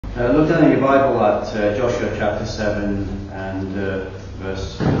Look down in your Bible at Joshua chapter 7 and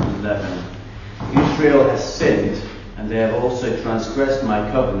verse 11. Israel has sinned, and they have also transgressed my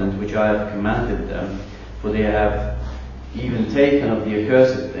covenant which I have commanded them, for they have even taken of the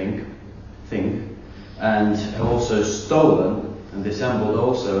accursed thing, and have also stolen, and dissembled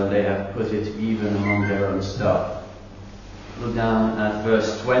also, and they have put it even among their own stuff. Look down at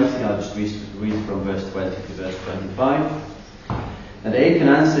verse 20, I'll just read from verse 20 to verse 25. And Achan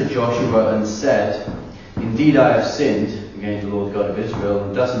answered Joshua and said, Indeed I have sinned against the Lord God of Israel,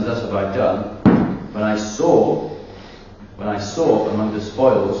 and thus have I done, when I saw among the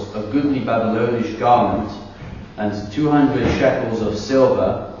spoils a goodly Babylonish garment, and 200 shekels of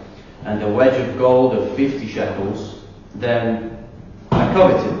silver, and a wedge of gold of 50 shekels, then I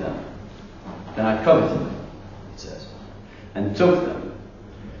coveted them. It says, and took them.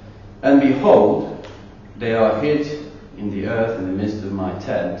 And behold, they are hid in the earth in the midst of my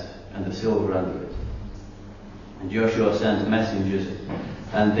tent, and the silver under it. And Joshua sent messengers,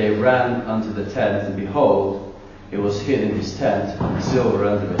 and they ran unto the tent, and behold, it was hid in his tent, and the silver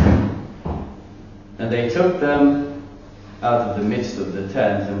under it. And they took them out of the midst of the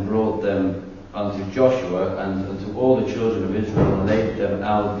tent, and brought them unto Joshua, and unto all the children of Israel, and laid them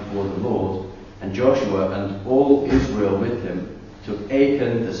out before the Lord. And Joshua and all Israel with him took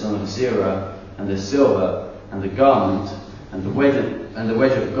Achan the son of Zerah, and the silver, and the garment, and the wedge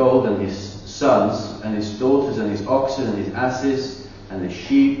of gold, and his sons, and his daughters, and his oxen, and his asses, and his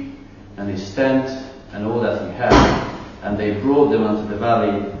sheep, and his tent, and all that he had. And they brought them unto the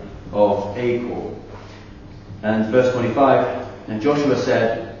valley of Achor. And verse 25, and Joshua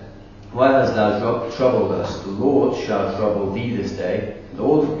said, Why hast thou troubled us? The Lord shall trouble thee this day. And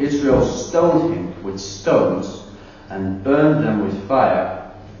all of Israel stoned him with stones, and burned them with fire,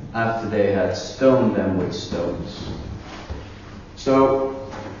 after they had stoned them with stones. So,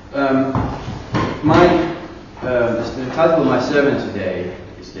 the title of my sermon today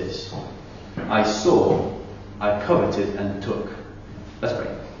is this: I saw, I coveted, and took. Let's pray.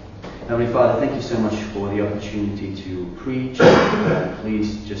 Heavenly Father, thank you so much for the opportunity to preach.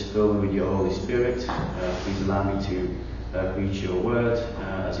 Please just fill me with your Holy Spirit. Please allow me to preach your word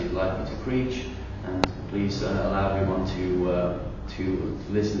as you'd like me to preach. And please allow everyone to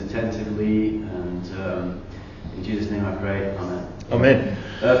listen attentively, and in Jesus' name I pray, Amen. Amen.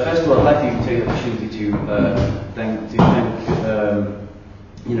 First of all, I'd like to take the opportunity to thank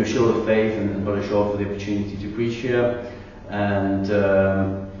Shield of Faith and Brother Shaw for the opportunity to preach here, and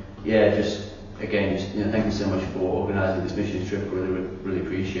thank you so much for organising this mission trip. Really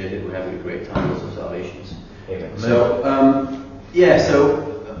appreciate it. We're having a great time with Salvations. Amen. So,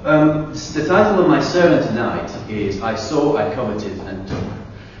 the title of my sermon tonight is I Saw, I Coveted, and Took.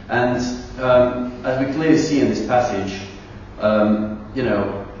 And as we clearly see in this passage,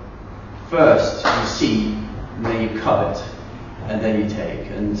 first you see, and then you covet, and then you take.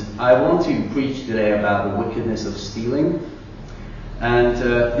 And I want to preach today about the wickedness of stealing. And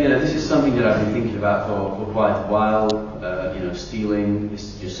this is something that I've been thinking about for quite a while. Stealing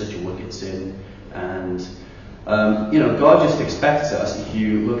is just such a wicked sin, and God just expects us. If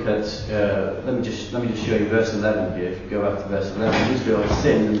you look at, let me just show you verse 11 here. If you go back to verse 11, Israel has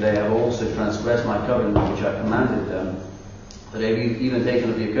sinned, and they have also transgressed my covenant which I commanded them. But they have even taken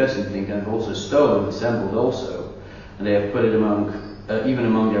of the accursed thing, and have also stolen, dissembled also, and they have put it even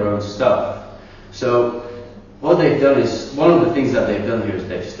among their own stuff. So what they've done is, one of the things that they've done here is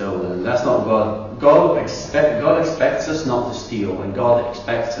they've stolen, and that's not God. God expects us not to steal, and God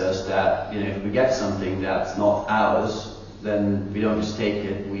expects us that, if we get something that's not ours, then we don't just take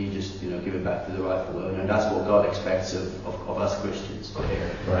it, we just, give it back to the rightful owner, and that's what God expects of us Christians.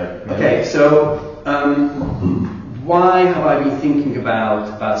 Okay, so, why have I been thinking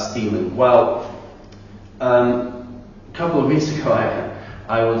about stealing? Well, a couple of weeks ago,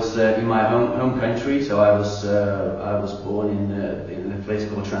 I was in my home country, so I was born in a place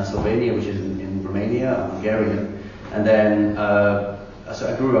called Transylvania, which is in Romania. I'm Hungarian, and then so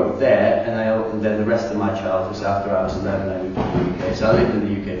I grew up there, and then the rest of my childhood was after I was 11. I moved to the UK, so I lived in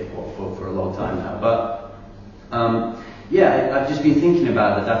the UK for a long time now. But I've just been thinking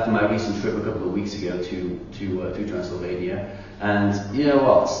about it after my recent trip a couple of weeks ago to Transylvania, and you know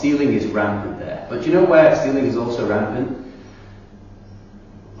what? Stealing is rampant there. But you know where stealing is also rampant?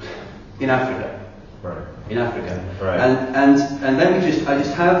 In Africa. Right. In Africa. Right. And I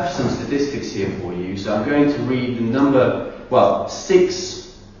just have some statistics here for you. So I'm going to read the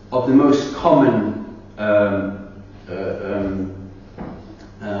 6 of the most common, 6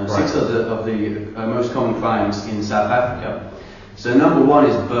 of the most common crimes in South Africa. So number 1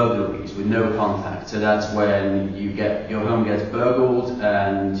 is burglaries with no contact. So that's when your home gets burgled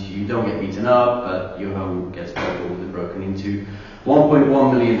and you don't get beaten up, but your home gets burgled and broken into.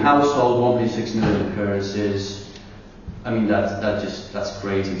 1.1 million households, 1.6 million occurrences. I mean, that's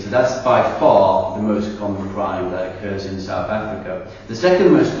crazy. So that's by far the most common crime that occurs in South Africa. The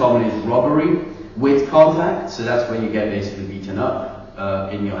second most common is robbery with contact. So that's when you get basically beaten up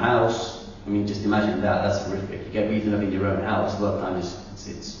in your house. I mean, just imagine that. That's horrific. You get beaten up in your own house. A lot of times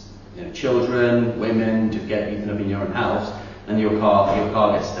it's children, women, to get beaten up in your own house, and your car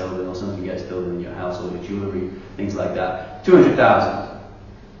gets stolen, or something gets stolen in your house, or your jewellery, things like that. 200,000.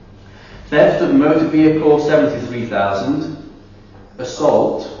 Theft of motor vehicle, 73,000.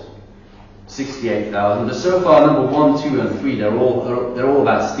 Assault, 68,000. But so far, number 1, 2, and 3, they're all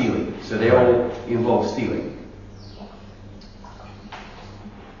about stealing. So they all involve stealing.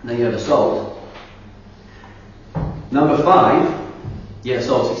 Then you have assault. Number 5,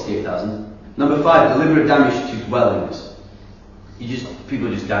 assault, 68,000. Number 5, deliberate damage to dwellings. People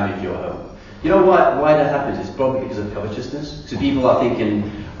just damage your home. You know why that happens? It's probably because of covetousness. So people are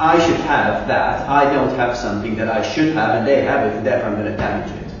thinking, I should have that, I don't have something that I should have, and they have it, and therefore I'm going to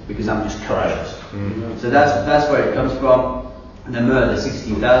damage it, because I'm just covetous. Mm-hmm. So that's where it comes from. And the murder,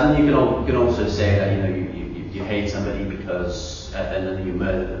 16,000. You can also say that you hate somebody because, and then you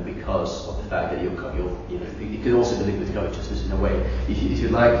murder them because of the fact that you can also be linked with covetousness in a way, if you'd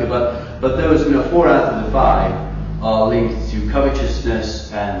like to. But those 4 out of the 5 are linked to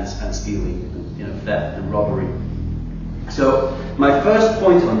covetousness and stealing, theft and robbery. So my first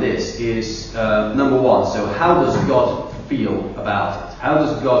point on this is number 1. So how does God feel about it? How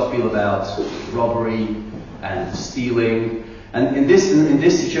does God feel about robbery and stealing? And in this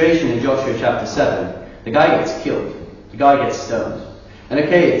situation in Joshua chapter 7, the guy gets killed. The guy gets stoned. And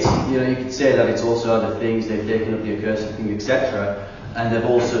okay, it's, you could say that it's also other things. They've taken up the accursed thing, etc. And they've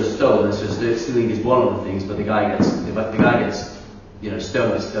also stolen. So stealing is one of the things, but the guy gets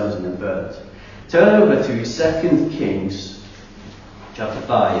stoned with stones and then burned. Turn over to 2 Kings chapter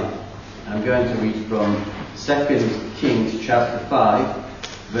 5. I'm going to read from 2 Kings chapter 5,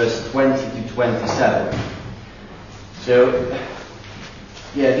 verse 20 to 27. So,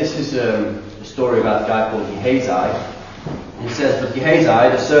 this is a story about a guy called Gehazi. He says, but Gehazi,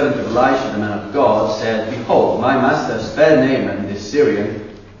 the servant of Elisha, the man of God, said, behold, my master spared Naaman, this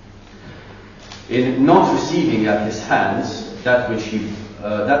Syrian, in not receiving at his hands that which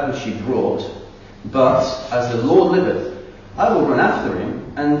he brought, but as the Lord liveth, I will run after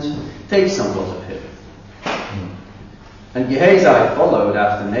him and take somewhat of him. And Gehazi followed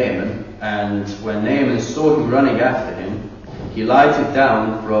after Naaman, and when Naaman saw him running after him, he lighted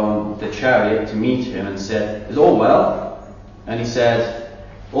down from the chariot to meet him and said, is all well? And he said,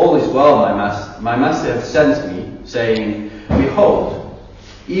 all is well, my master. My master hath sent me, saying, behold,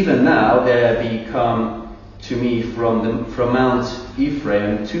 even now there be come to me from Mount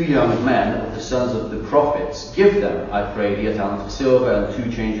Ephraim 2 young men of the sons of the prophets. Give them, I pray thee, a talent of silver and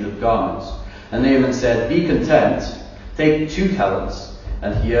 2 changes of garments. And Naaman said, be content, take 2 talents.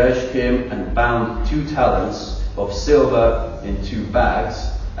 And he urged him and bound 2 talents of silver in 2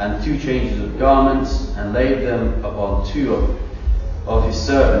 bags, and 2 changes of garments, and laid them upon 2 of his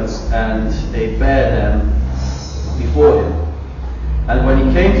servants, and they bare them before him. And when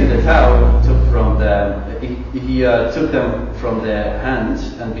he came to the tower, he took them from their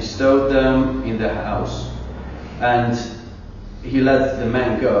hands and bestowed them in the house. And he let the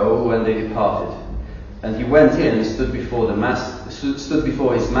men go when they departed. And he went in and stood before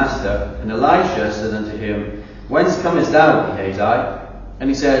his master. And Elisha said unto him, whence comest thou, Gehazi? And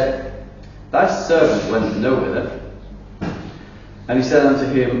he said, thy servant went no whither. And he said unto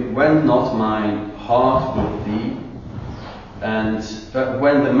him, went not mine heart with thee? And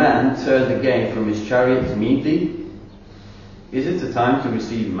when the man turned again from his chariot to meet thee, is it the time to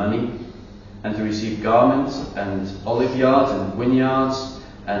receive money, and to receive garments, and olive yards, and vineyards,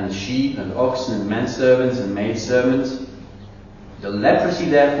 and sheep, and oxen, and menservants, and maidservants? The leprosy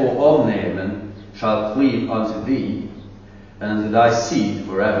therefore of Naaman shall cleave unto thee, and unto thy seed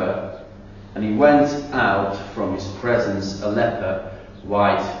forever. And he went out from his presence a leper,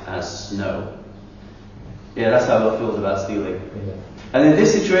 white as snow. That's how God feels about stealing. Yeah. And in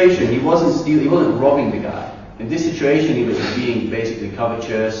this situation, he wasn't stealing, he wasn't robbing the guy. In this situation, he was being basically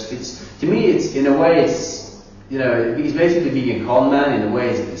covetous. To me, it's in a way, he's basically being a con man. In a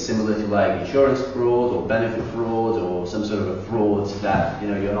way, it's similar to like insurance fraud or benefit fraud or some sort of a fraud that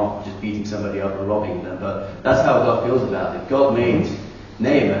you're not just beating somebody up and robbing them. But that's how God feels about it. God made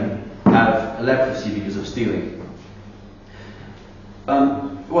Naaman have a leprosy because of stealing.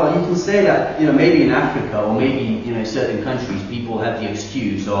 Well, you can say that, maybe in Africa or maybe, in certain countries, people have the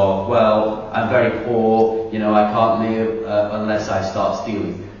excuse of, well, I'm very poor, I can't live unless I start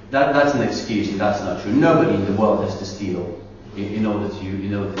stealing. that's an excuse, and that's not true. Nobody in the world has to steal in order to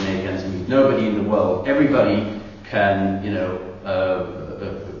make ends meet. Nobody in the world, everybody can,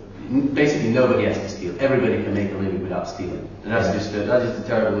 basically nobody has to steal. Everybody can make a living without stealing, and that's just a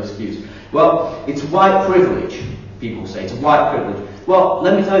terrible excuse. Well, it's white privilege. People say it's white privilege. Well,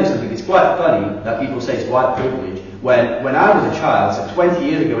 let me tell you something. It's quite funny that people say it's white privilege. When I was a child, so 20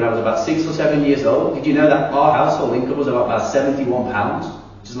 years ago, when I was about 6 or 7 years old, did you know that our household income was about £71,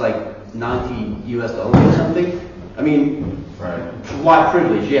 which is like $90 or something? I mean, right. White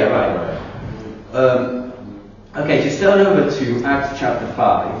privilege, yeah, right. Okay, just turn over to Acts chapter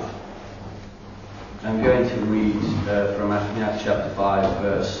 5. I'm going to read from Acts chapter 5,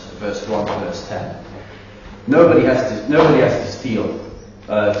 verse 1 to verse 10. Nobody has to steal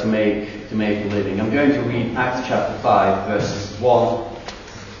to make a living. I'm going to read Acts chapter 5, verses 1,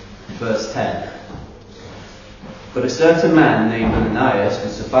 verse 10. But a certain man named Ananias,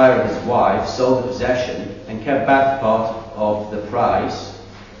 with Sapphira his wife, sold the possession and kept back part of the price,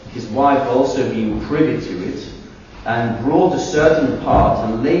 his wife also being privy to it, and brought a certain part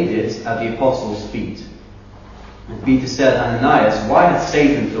and laid it at the apostles' feet. And Peter said, Ananias, why hath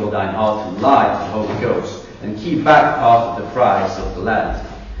Satan filled thine heart to lie to the Holy Ghost, and keep back part of the price of the land?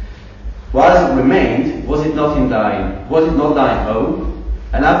 While it remained, was it not thine own?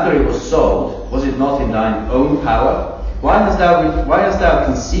 And after it was sold, was it not in thine own power? Why hast thou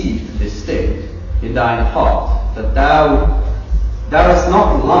conceived this thing in thine heart, that thou hast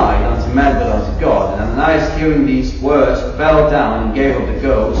not lied unto men but unto God? And Ananias, hearing these words, fell down and gave up the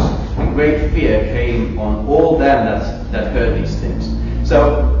ghost, and great fear came on all them that heard these things.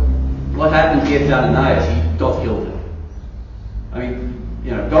 So, what happened here to Ananias? God killed him. I mean,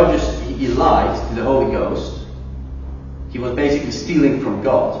 God he lied to the Holy Ghost. He was basically stealing from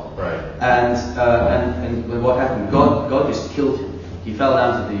God. Right. And what happened? God just killed him. He fell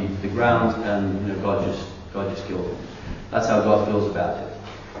down to the ground, and God just killed him. That's how God feels about it.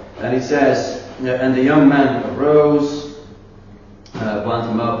 And it says, and the young man arose, wound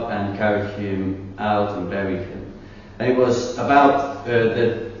him up, and carried him out and buried him. And it was about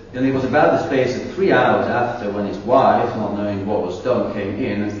the space of 3 hours after, when his wife, not knowing what was done, came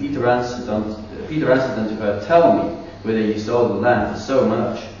in, and Peter answered unto her, Tell me whether ye sold the land for so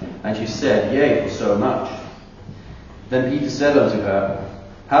much. And she said, Yea, for so much. Then Peter said unto her,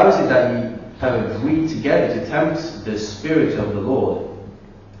 How is it that ye have agreed together to tempt the Spirit of the Lord?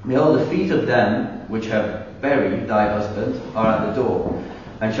 Behold, the feet of them which have buried thy husband are at the door,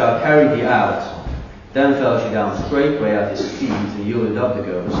 and shall carry thee out. Then fell she down straightway at his feet, and yielded up the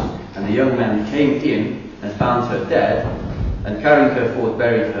ghost. And the young man came in, and found her dead, and carrying her forth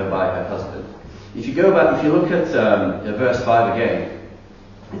buried her by her husband. If you look at verse 5 again,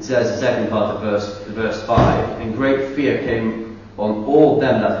 it says the second part of verse 5, and great fear came on all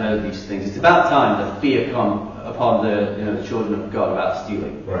them that heard these things. It's about time that fear come upon the children of God about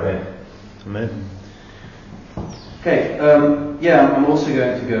stealing. Right. Amen. Okay, I'm also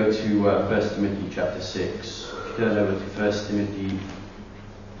going to go to 1 Timothy chapter 6. Turn over to 1 Timothy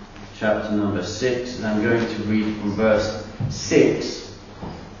chapter number 6, and I'm going to read from verse 6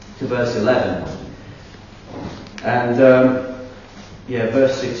 to verse 11. And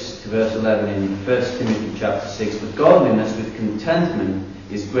verse 6 to verse 11 in 1 Timothy chapter 6. But godliness with contentment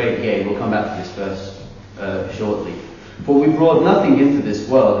is great gain. We'll come back to this verse shortly. For we brought nothing into this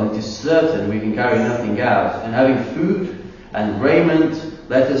world, and it is certain we can carry nothing out. And having food and raiment,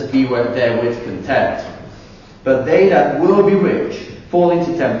 let us be therewith content. But they that will be rich fall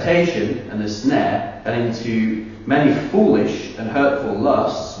into temptation and a snare, and into many foolish and hurtful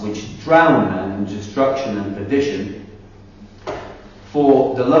lusts, which drown men in destruction and perdition.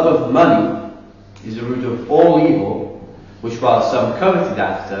 For the love of money is the root of all evil, which while some coveted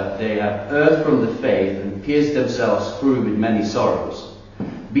after, they have erred from the faith, and pierced themselves through with many sorrows.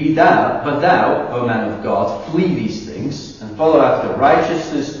 But thou, O man of God, flee these things, and follow after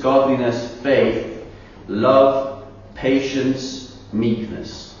righteousness, godliness, faith, love, patience,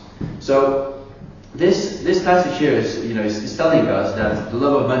 meekness. So this passage here is telling us that the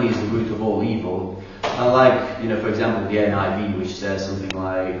love of money is the root of all evil. Unlike, for example, the NIV, which says something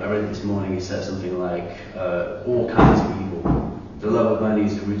like, I read this morning, it says something like, all kinds of evil. The love of money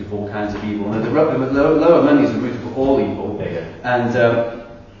is the root of all kinds of evil. And the love of money is the root of all evil. And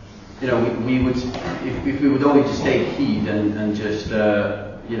we would, if we would only just take heed and just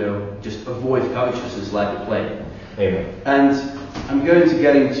just avoid covetousness like the plague. Amen. And I'm going to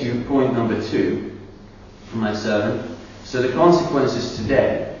get into point number 2 from my sermon. So the consequences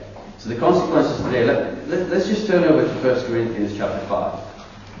today. Let's just turn over to 1 Corinthians chapter 5.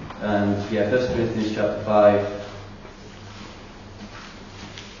 And 1 Corinthians chapter 5.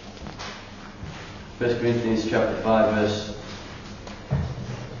 1 Corinthians chapter 5, verse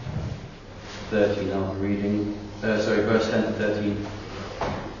 13, I'll be reading. Verse 10 to 13.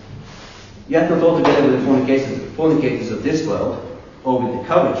 Yet not altogether with the fornicators of this world, or with the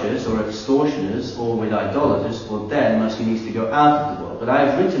covetous, or extortioners, or with idolaters, for then must he needs to go out of the world.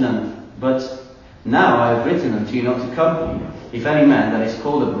 But now I have written unto you not to covet you. If any man that is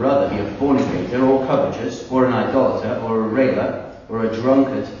called a brother be a fornicator, or covetous, or an idolater, or a railer, or a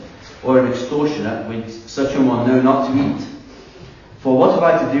drunkard, or an extortioner, with such a one no not to eat. For what have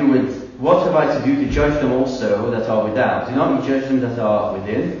I to do to judge them also that are without? Do not ye judge them that are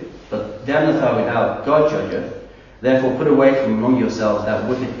within, but them that are without God judgeth. Therefore put away from among yourselves that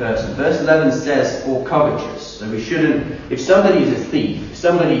wicked person. Verse 11 says, or covetous. So we shouldn't, if somebody is a thief, if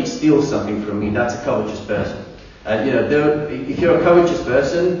somebody steals something from me, that's a covetous person. If you're a covetous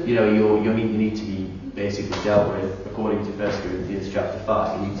person, you need to be basically dealt with according to 1 Corinthians chapter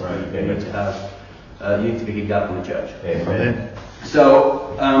 5. You need to be kicked out from the church. Amen.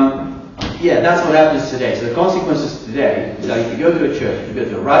 So, that's what happens today. So the consequences today is that if you go to a church, if you go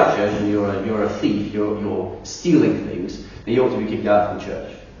to a right church and you're a thief, you're stealing things, then you ought to be kicked out from the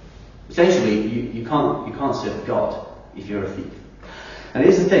church. Essentially, you can't serve God if you're a thief. And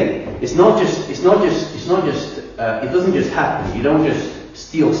here's the thing: it doesn't just happen. You don't just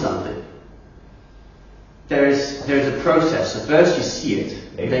steal something. There's a process. So first you see it,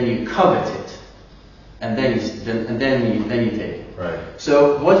 then you covet it, and then you take it. Right.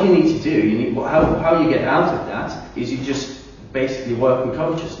 So what you need to do, how you get out of that is you just basically work on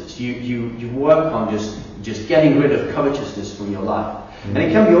covetousness. You work on just getting rid of covetousness from your life. Mm-hmm. And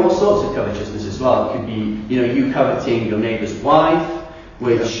it can be all sorts of covetousness as well. It could be, you coveting your neighbour's wife,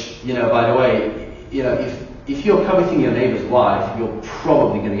 which, by the way, if you're coveting your neighbour's wife, you're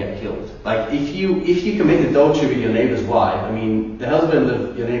probably going to get killed. Like if you commit adultery with your neighbour's wife, the husband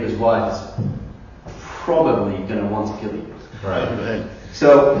of your neighbour's wife is probably going to want to kill you. Right.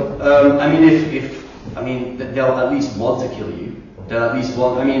 So, they'll at least want to kill you. They'll at least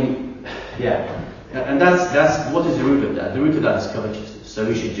want, And that's what is the root of that? The root of that is covetousness. So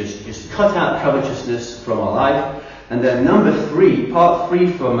we should just cut out covetousness from our life. And then number 3, part 3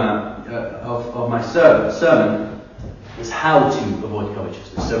 from of my sermon is how to avoid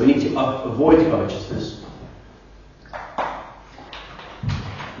covetousness. So we need to avoid covetousness,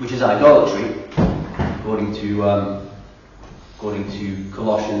 which is idolatry, according to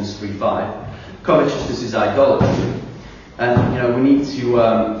Colossians 3:5. Covetousness is idolatry, and we need to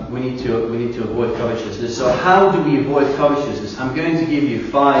avoid covetousness. So how do we avoid covetousness? I'm going to give you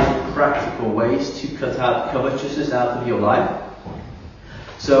 5 practical ways to cut out covetousness out of your life.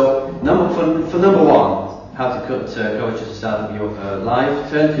 So for number 1, how to cut covetousness out of your life,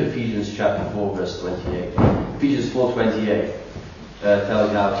 turn to Ephesians chapter 4, verse 28. Ephesians 4:28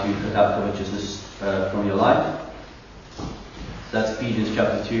 tells you how to cut out covetousness from your life. That's Ephesians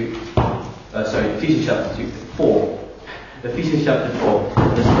chapter 4. Ephesians chapter 4,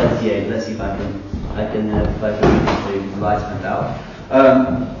 verse 28. Let's see if I can read this so you can light it out.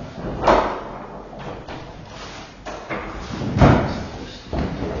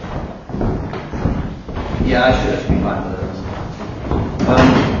 I should be fine with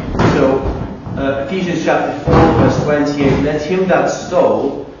that. Ephesians chapter 4, verse 28. Let him that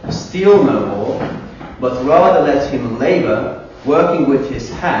stole steal no more, but rather let him labor, working with his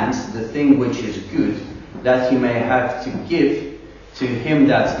hands the thing which is good, that he may have to give to him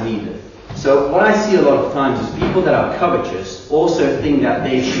that needeth. So what I see a lot of times is people that are covetous also think that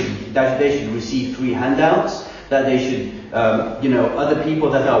they should receive free handouts, that they should, other people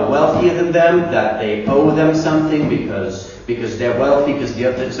that are wealthier than them, that they owe them something because they're wealthy,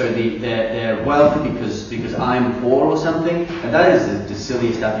 they're wealthy because I'm poor or something, and that is the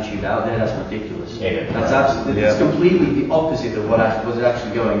silliest attitude out there. That's ridiculous. That's absolutely, it's completely the opposite of what's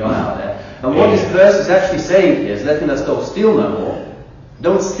actually going on out there. And what this verse is actually saying here is, let him that stole steal no more.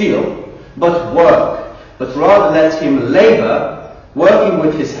 Don't steal, but work. But rather let him labor, working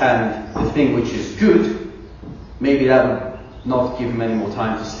with his hand the thing which is good. Maybe that would not give him any more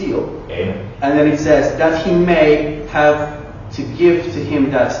time to steal. And then it says that he may have to give to him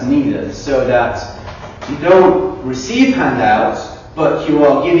that's needed, so that you don't receive handouts, but you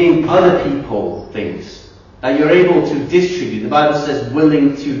are giving other people things. That you're able to distribute. The Bible says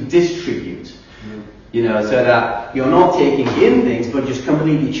willing to distribute. So that you're not taking in things, but just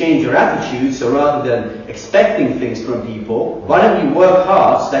completely change your attitude. So rather than expecting things from people, why don't you work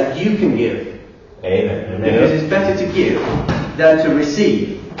hard so that you can give? Amen. Because it's better to give than to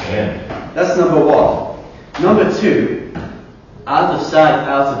receive. Amen. That's number 1. Number 2, out of sight,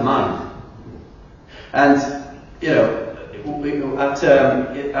 out of mind. And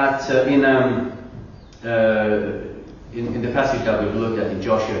in the passage that we've looked at in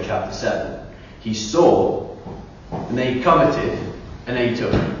Joshua chapter 7, he saw, and then he coveted, and then he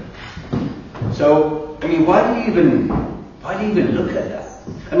took. So, I mean, why do you even look at that?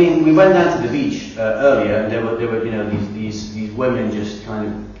 I mean, we went down to the beach earlier, and there were you know, these women just kind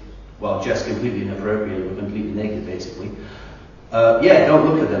of, well, dressed completely inappropriate, were completely naked, basically. Yeah, don't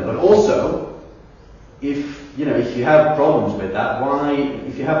look at them. But also, if you have problems with that,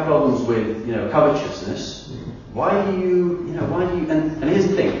 if you have problems with, covetousness, why do you, and here's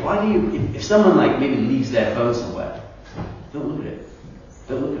the thing, why do you, if someone like maybe leaves their phone somewhere, don't look at it.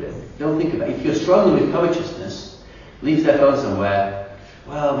 Don't look at it. Don't think about it. If you're struggling with covetousness, leaves their phone somewhere,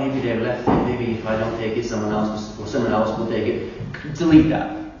 well, maybe they've left it, maybe if I don't take it, someone else will take it. Delete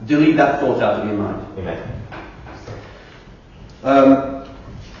that. Delete that thought out of your mind. Amen.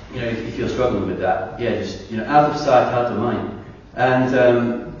 If you're struggling with that, yeah, just, out of sight, out of mind. And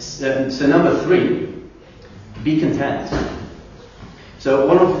so number 3, be content. So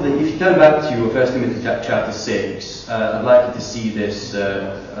if you turn back to 1 Timothy chapter 6, I'd like you to see this.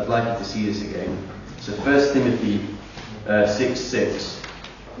 I'd like you to see this again. So 1 Timothy 6:6.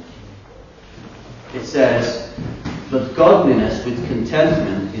 It says, "But godliness with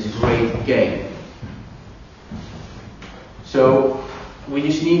contentment is great gain." So we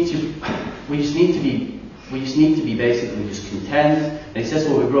just need to be basically just content. And it says,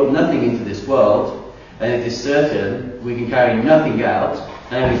 "Well, we brought nothing into this world, and it is certain we can carry nothing out,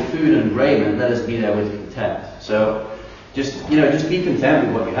 and with food and raiment, let us be there with content." So just be content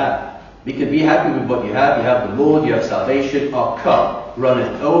with what you have. Be happy with what you have. You have the Lord, you have salvation, our cup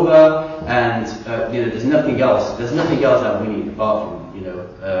runneth over, and there's nothing else. There's nothing else that we need apart from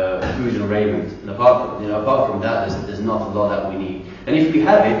food and raiment. And apart from that, there's not a lot that we need. And if we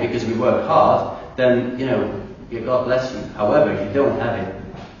have it because we work hard, then God bless you. However, if you don't have it,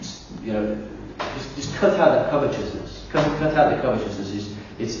 just cut out that covetousness. Cut out the covetousness.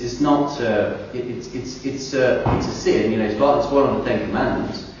 It's not. It's a sin. It's one of the 10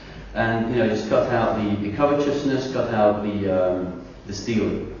 Commandments. And just cut out the covetousness, cut out the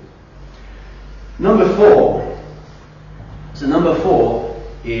stealing. Number 4. So number 4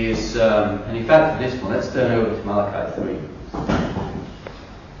 is, and in fact for this one, let's turn over to Malachi 3.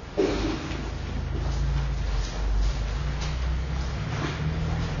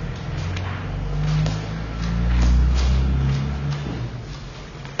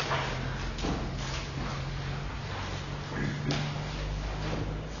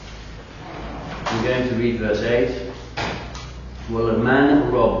 I'm going to read verse 8. "Will a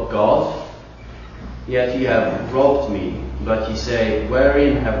man rob God? Yet ye have robbed me. But ye say,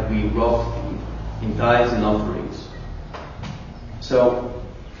 wherein have we robbed thee? In tithes and offerings." So,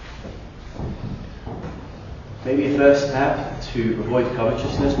 maybe a first step to avoid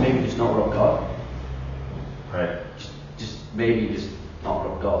covetousness, maybe just not rob God. Right. Just not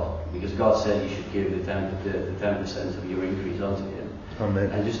rob God. Because God said you should give the 10% of your increase unto Him. Amen.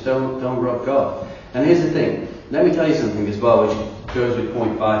 And just don't rob God. And here's the thing. Let me tell you something as well, which goes with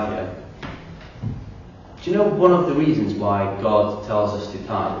point 5 here. Do you know one of the reasons why God tells us to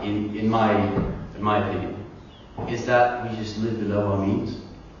tithe, in my opinion, is that we just live below our means?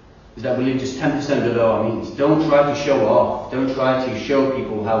 Is that we live just 10% below our means? Don't try to show off. Don't try to show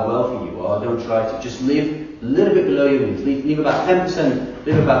people how wealthy you are. Don't try to just live a little bit below your means. Live about 10%.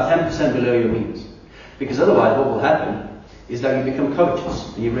 Live about 10% below your means. Because otherwise, what will happen is that you become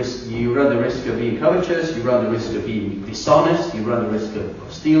covetous. You run the risk of being covetous. You run the risk of being dishonest. You run the risk of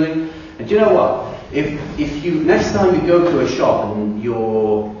stealing. And do you know what? If you next time you go to a shop and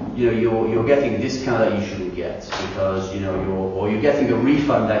you're getting a discount that you shouldn't get because you're getting a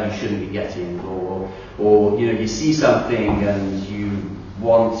refund that you shouldn't be getting, or you see something and you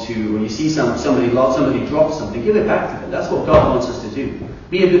see somebody drop something, give it back to them. That's what God wants us to do.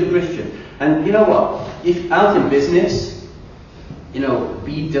 Be a good Christian. And you know what? If out in business,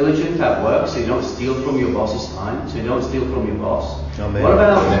 be diligent at work so you don't steal from your boss's time, so you don't steal from your boss. Amen.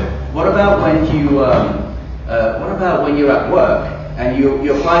 What about when you're at work and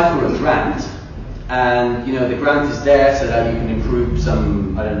you apply for a grant, and the grant is there so that you can improve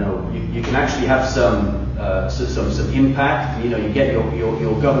some, I don't know, you can actually have some impact. You get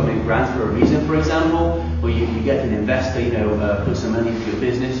your government grant for a reason, for example, or you get an investor, put some money into your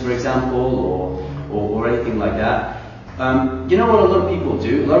business, for example, or anything like that. You know what a lot of people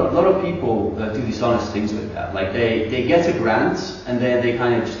do? A lot of people do dishonest things with that. Like they get a grant and then they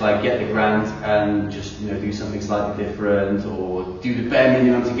kind of just like get the grant and just do something slightly different, or do the bare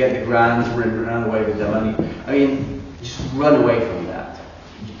minimum to get the grant, run away with their money. I mean, just run away from that.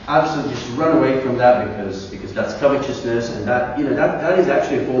 Absolutely, just run away from that because that's covetousness, and that is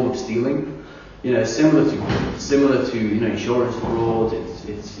actually a form of stealing. similar to insurance fraud.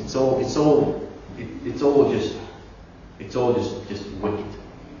 It's all just wicked.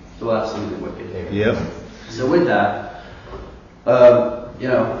 It's all absolutely wicked. Yep. So with that, but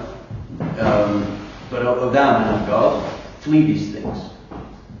of thou, man of God, flee these things.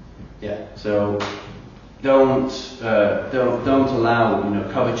 Yeah. So don't allow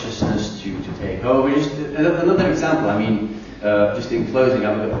covetousness to take over. Just another example. I mean, just in closing,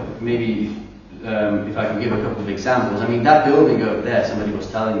 maybe if I can give a couple of examples. I mean, that building over there, somebody was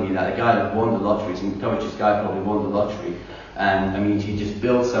telling me that a guy that won the lottery, some covetous guy probably won the lottery, and I mean, he just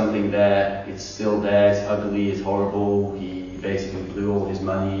built something there. It's still there. It's ugly. It's horrible. He basically blew all his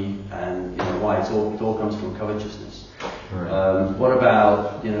money, and why? It all comes from covetousness. Right. What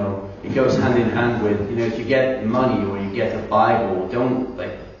about it goes hand in hand with if you get money or you get a Bible, don't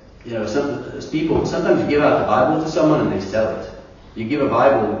sometimes you give out the Bible to someone and they sell it. You give a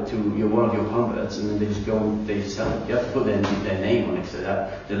Bible to one of your converts and then they just go and they sell it. You have to put their name on it so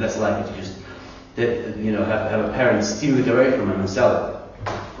that they're less likely to just have a parent steal it away from them and sell it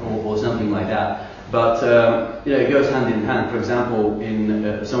or something like that. But it goes hand in hand. For example,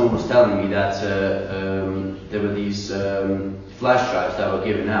 someone was telling me that there were these flash drives that were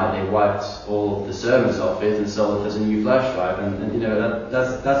given out. They wiped all of the sermons off it and sold it as a new flash drive, and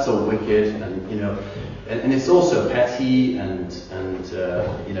that's all wicked, and it's also petty, and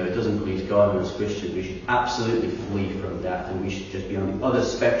it doesn't please God. And as Christians, we should absolutely flee from that, and we should just be on the other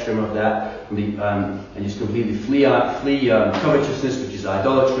spectrum of that, and just completely flee covetousness, which is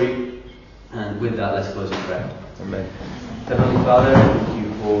idolatry. And with that, let's close in prayer. Amen. Heavenly Father, thank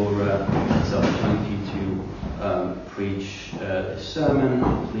you for this opportunity to preach this sermon.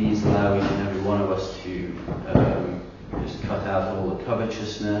 Please allow each and every one of us to just cut out all the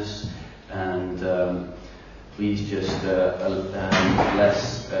covetousness, and please just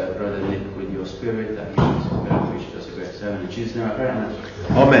bless Brother Nick with your spirit, that he would preach us a great sermon. In Jesus' name I pray. Amen.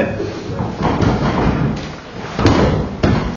 Amen.